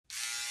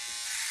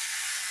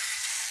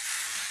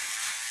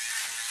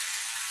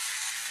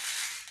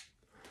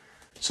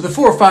So the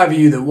 4 or 5 of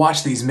you that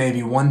watch these may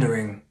be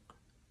wondering,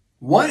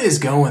 what is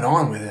going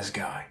on with this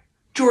guy?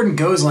 Jordan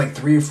goes like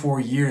 3 or 4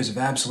 years of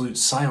absolute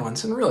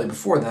silence, and really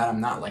before that I'm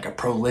not like a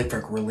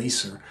prolific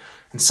releaser.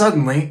 And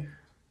suddenly,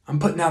 I'm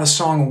putting out a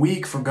song a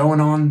week for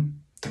going on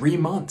 3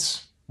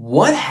 months.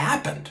 What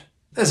happened?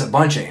 There's a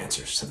bunch of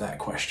answers to that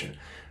question,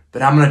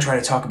 but I'm going to try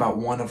to talk about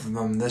one of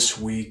them this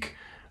week,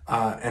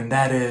 and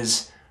that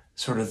is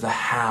sort of the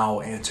how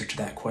answer to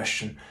that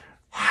question.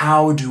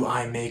 How do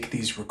I make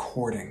these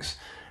recordings?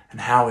 And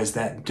how is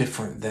that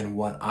different than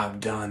what I've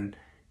done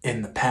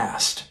in the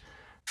past?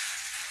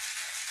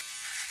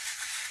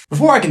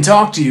 Before I can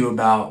talk to you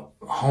about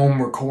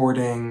home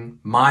recording,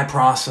 my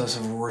process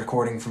of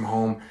recording from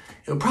home,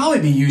 it would probably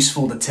be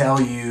useful to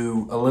tell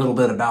you a little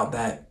bit about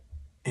that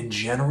in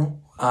general.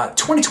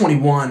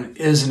 2021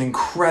 is an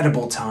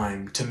incredible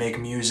time to make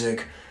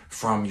music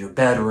from your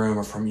bedroom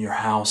or from your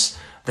house.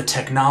 The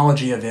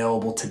technology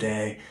available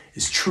today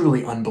is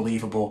truly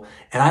unbelievable.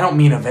 And I don't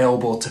mean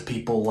available to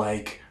people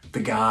like the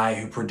guy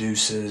who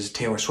produces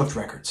Taylor Swift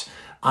records.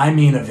 I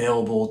mean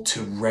available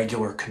to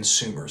regular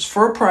consumers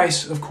for a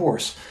price, of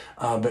course,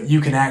 but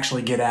you can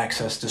actually get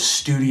access to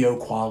studio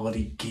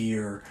quality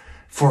gear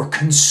for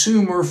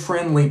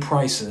consumer-friendly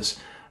prices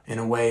in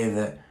a way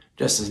that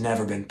just has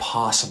never been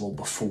possible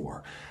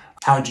before.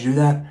 How'd you do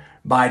that?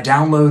 By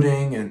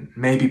downloading and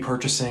maybe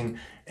purchasing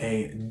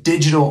a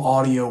digital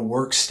audio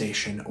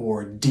workstation,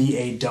 or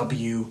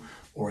DAW,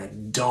 or a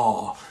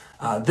DAW.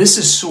 This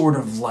is sort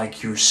of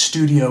like your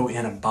studio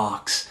in a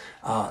box,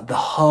 the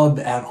hub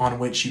on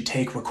which you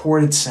take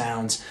recorded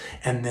sounds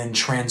and then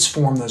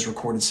transform those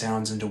recorded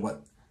sounds into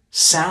what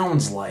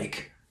sounds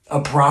like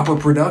a proper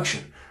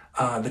production.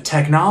 The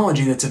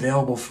technology that's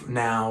available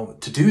now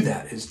to do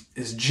that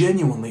is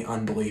genuinely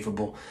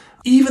unbelievable.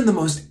 Even the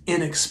most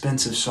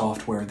inexpensive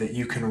software that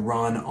you can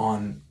run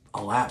on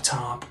a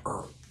laptop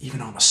or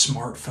even on a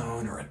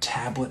smartphone or a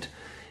tablet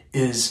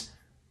is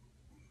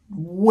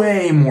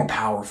way more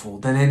powerful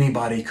than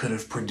anybody could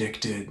have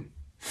predicted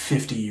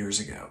 50 years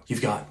ago.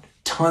 You've got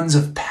tons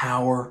of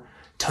power,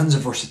 tons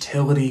of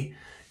versatility.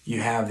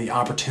 You have the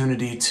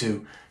opportunity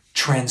to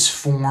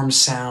transform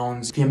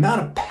sounds. The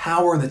amount of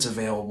power that's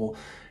available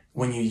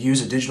when you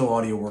use a digital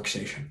audio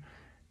workstation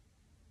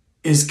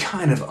is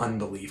kind of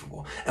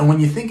unbelievable. And when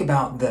you think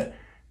about that,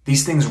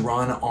 these things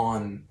run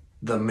on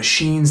the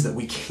machines that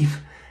we keep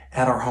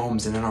at our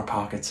homes and in our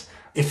pockets.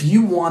 If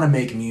you want to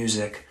make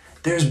music,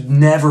 there's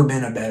never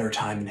been a better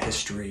time in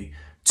history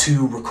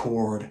to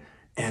record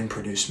and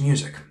produce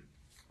music.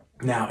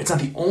 Now, it's not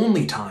the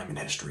only time in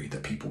history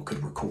that people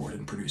could record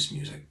and produce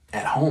music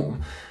at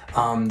home.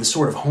 The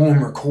sort of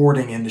home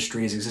recording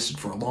industry has existed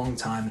for a long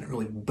time, and it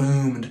really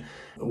boomed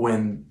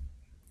when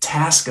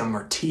Tascam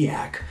or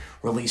TIAC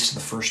released the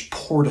first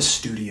Porta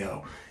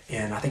Studio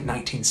in, I think,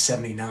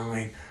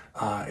 1979.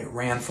 It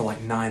ran for like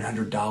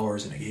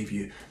 $900, and it gave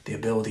you the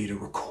ability to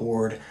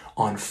record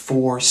on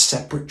 4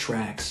 separate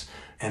tracks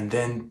and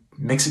then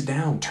mix it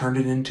down, turn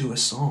it into a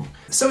song.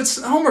 So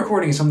home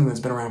recording is something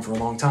that's been around for a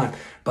long time,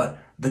 but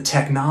the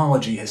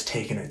technology has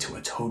taken it to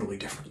a totally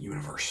different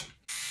universe.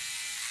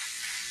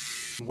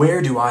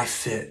 Where do I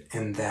fit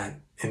in that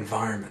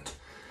environment?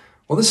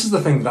 Well, this is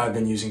the thing that I've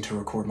been using to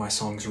record my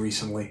songs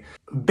recently.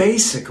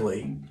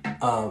 Basically,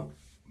 a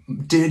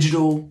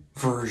digital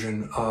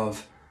version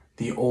of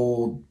the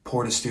old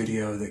Porta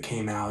Studio that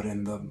came out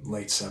in the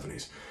late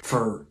 70s.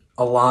 For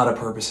a lot of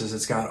purposes,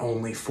 it's got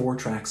only 4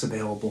 tracks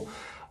available.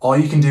 All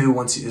you can do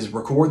once is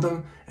record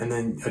them and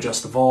then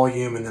adjust the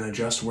volume and then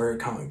adjust where it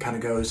kind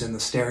of goes in the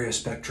stereo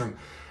spectrum.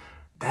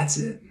 That's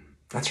it.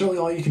 That's really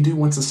all you can do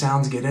once the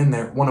sounds get in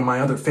there. One of my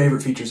other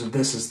favorite features of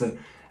this is that,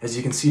 as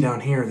you can see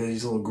down here,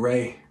 these little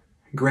gray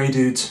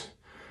dudes,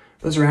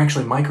 those are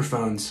actually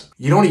microphones.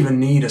 You don't even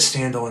need a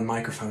standalone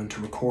microphone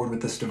to record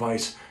with this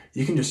device.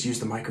 You can just use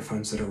the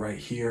microphones that are right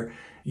here.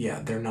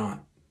 Yeah, they're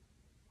not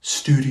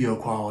studio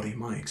quality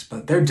mics,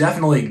 but they're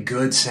definitely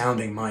good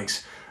sounding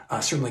mics.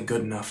 Certainly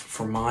good enough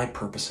for my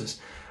purposes.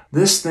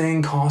 This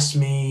thing cost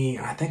me,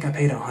 I think I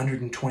paid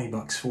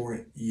 $120 for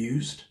it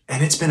used,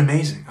 and it's been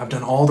amazing. I've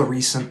done all the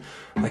recent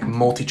like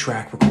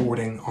multi-track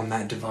recording on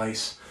that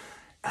device,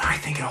 and I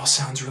think it all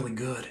sounds really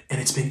good. And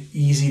it's been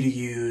easy to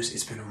use.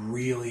 It's been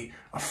really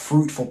a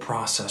fruitful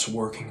process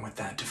working with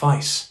that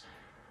device.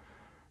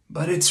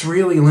 But it's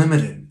really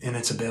limited in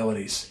its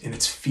abilities, in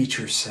its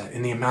feature set,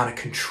 in the amount of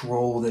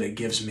control that it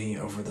gives me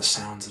over the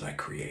sounds that I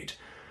create.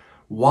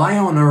 Why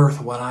on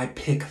earth would I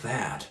pick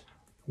that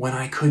when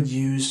I could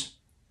use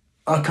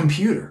a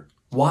computer?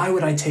 Why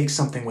would I take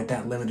something with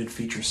that limited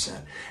feature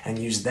set and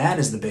use that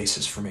as the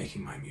basis for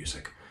making my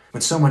music, when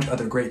so much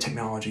other great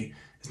technology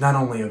is not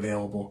only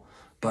available,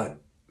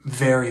 but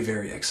very,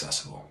 very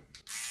accessible?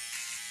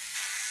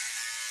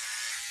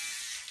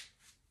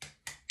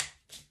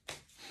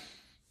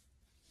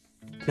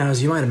 Now,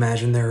 as you might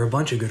imagine, there are a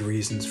bunch of good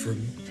reasons for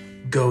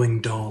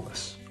going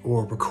DAWless,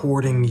 or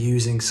recording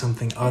using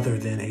something other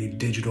than a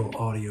digital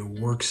audio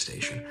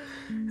workstation.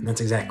 And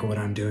that's exactly what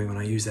I'm doing when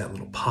I use that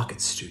little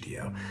pocket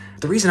studio.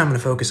 The reason I'm going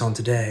to focus on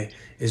today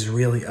is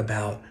really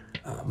about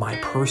my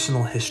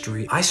personal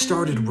history. I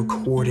started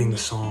recording the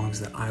songs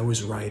that I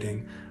was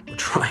writing or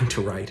trying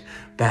to write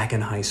back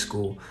in high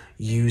school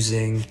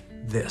using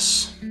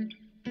this.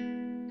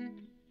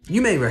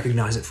 You may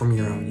recognize it from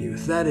your own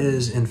youth. That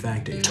is, in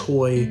fact, a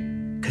toy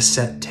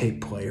cassette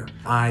tape player.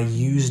 I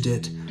used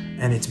it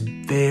and its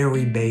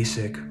very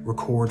basic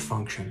record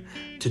function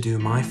to do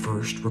my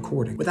first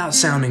recording. Without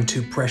sounding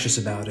too precious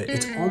about it,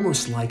 it's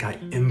almost like I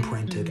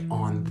imprinted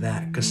on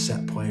that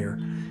cassette player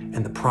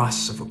and the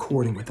process of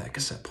recording with that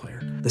cassette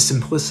player. The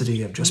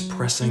simplicity of just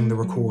pressing the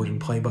record and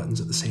play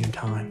buttons at the same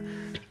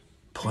time,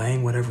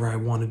 playing whatever I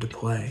wanted to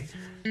play,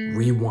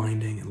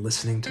 rewinding and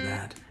listening to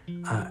that,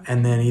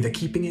 and then either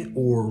keeping it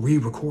or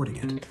re-recording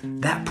it.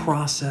 That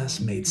process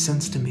made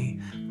sense to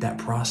me. That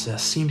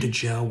process seemed to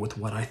gel with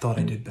what I thought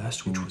I did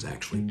best, which was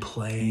actually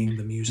playing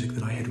the music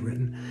that I had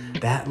written.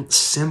 That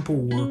simple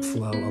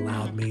workflow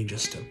allowed me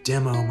just to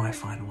demo my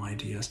final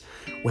ideas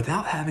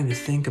without having to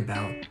think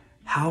about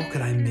how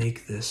could I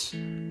make this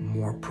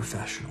more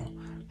professional?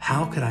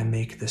 How could I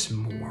make this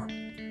more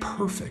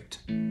perfect?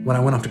 When I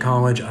went off to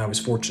college, I was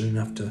fortunate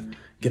enough to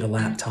get a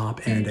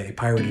laptop and a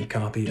pirated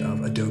copy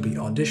of Adobe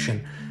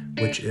Audition,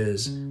 which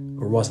is,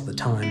 or was at the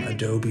time,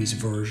 Adobe's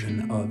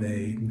version of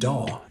a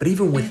DAW. But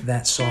even with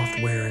that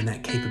software and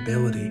that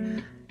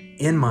capability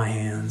in my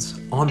hands,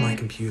 on my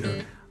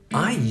computer,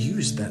 I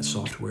used that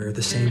software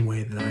the same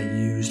way that I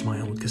used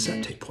my old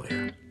cassette tape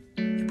player.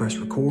 You press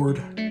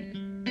record,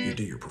 you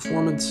do your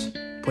performance,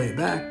 play it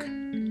back.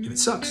 If it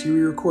sucks, you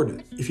re-record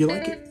it. If you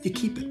like it, you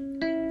keep it.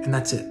 And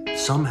that's it.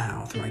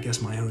 Somehow, through I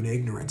guess my own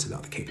ignorance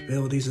about the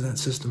capabilities of that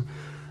system,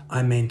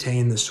 I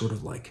maintain this sort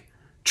of like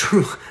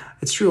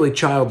it's truly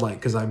childlike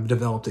because I've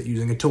developed it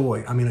using a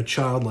toy. I mean, a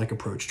childlike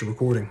approach to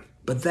recording.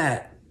 But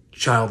that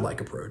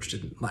childlike approach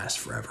didn't last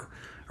forever.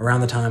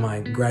 Around the time I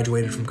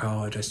graduated from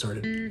college, I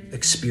started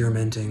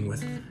experimenting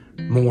with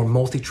more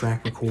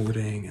multi-track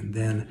recording, and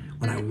then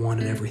when I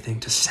wanted everything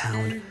to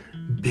sound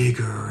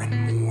bigger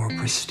and more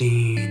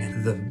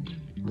pristine, the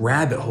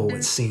rabbit hole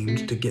it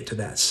seemed to get to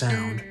that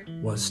sound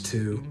was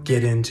to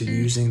get into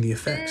using the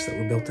effects that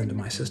were built into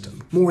my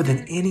system. More than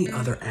any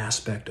other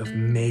aspect of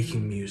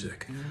making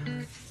music,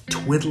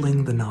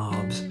 twiddling the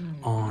knobs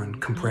on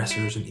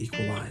compressors and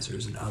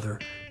equalizers and other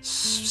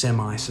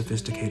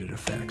semi-sophisticated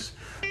effects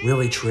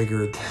really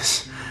triggered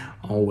this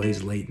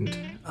always latent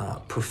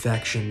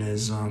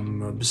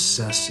perfectionism,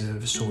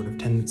 obsessive sort of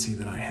tendency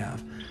that I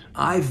have.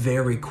 I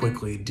very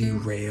quickly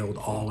derailed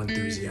all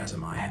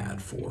enthusiasm I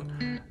had for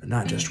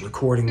not just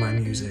recording my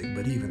music,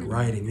 but even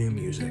writing new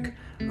music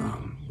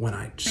when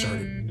I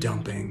started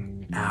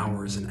dumping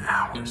hours and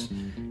hours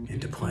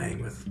into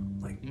playing with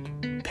like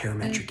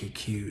parametric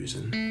EQs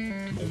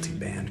and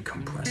multi-band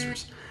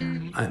compressors.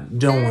 I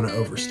don't want to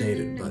overstate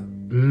it, but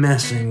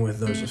messing with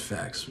those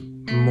effects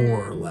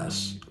more or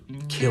less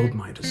killed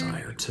my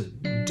desire to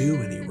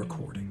do any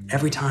recording.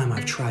 Every time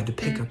I've tried to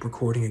pick up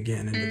recording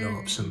again and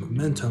develop some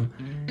momentum,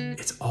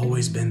 it's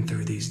always been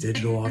through these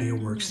digital audio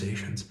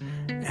workstations,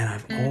 and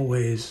I've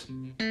always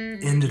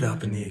ended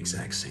up in the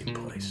exact same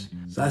place.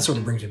 So that sort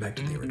of brings me back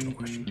to the original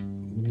question.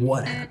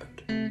 What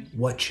happened?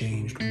 What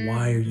changed?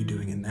 Why are you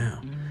doing it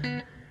now?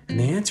 And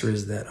the answer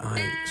is that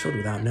I, sort of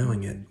without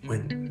knowing it,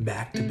 went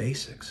back to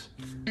basics.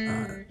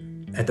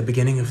 At the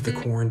beginning of the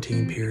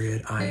quarantine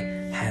period, I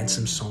had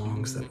some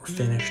songs that were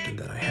finished and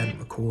that I hadn't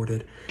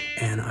recorded,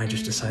 and I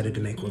just decided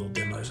to make little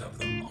demos of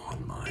them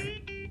on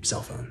my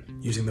cell phone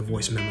using the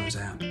Voice Memos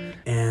app.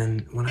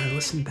 And when I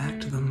listened back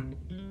to them,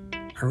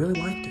 I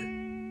really liked it.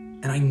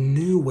 And I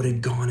knew what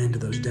had gone into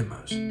those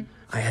demos.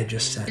 I had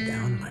just sat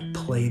down and I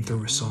played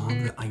through a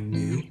song that I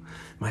knew.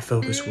 My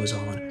focus was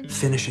on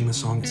finishing the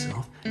song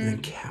itself and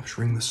then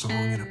capturing the song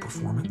in a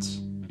performance.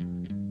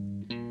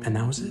 And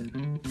that was it.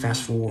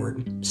 Fast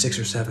forward 6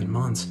 or 7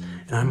 months,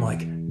 and I'm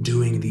like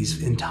doing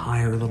these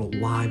entire little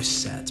live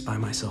sets by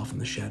myself in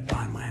the shed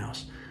behind my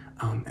house,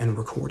 and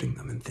recording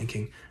them and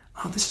thinking,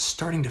 oh, this is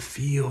starting to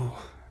feel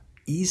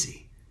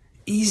easy.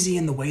 Easy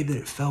in the way that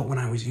it felt when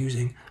I was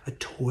using a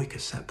toy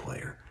cassette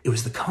player. It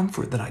was the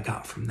comfort that I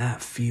got from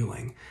that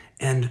feeling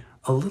and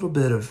a little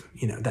bit of,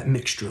 that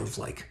mixture of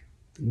like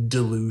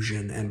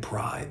delusion and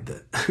pride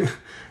that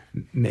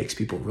makes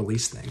people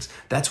release things.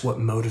 That's what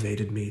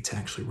motivated me to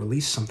actually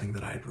release something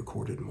that I had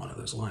recorded in one of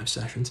those live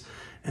sessions,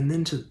 and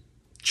then to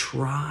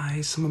try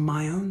some of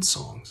my own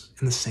songs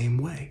in the same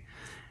way.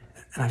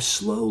 And I've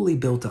slowly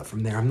built up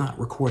from there. I'm not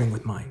recording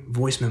with my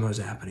Voice Memos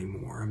app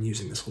anymore. I'm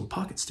using this little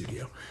pocket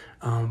studio.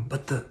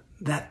 But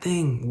that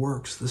thing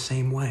works the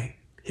same way.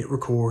 Hit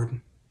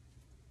record,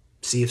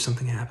 see if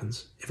something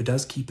happens. If it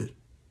does, keep it.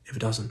 If it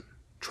doesn't,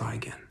 try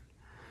again.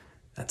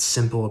 That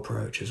simple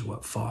approach is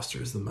what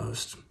fosters the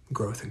most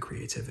growth and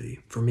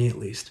creativity, for me at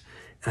least.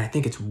 And I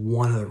think it's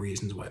one of the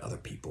reasons why other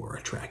people are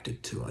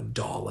attracted to a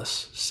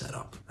DAWless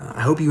setup.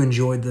 I hope you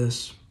enjoyed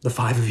this, the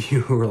 5 of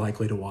you who are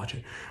likely to watch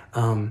it.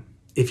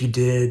 If you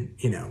did,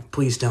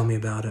 please tell me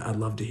about it. I'd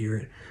love to hear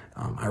it.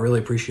 I really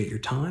appreciate your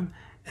time,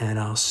 and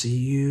I'll see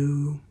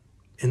you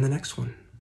in the next one.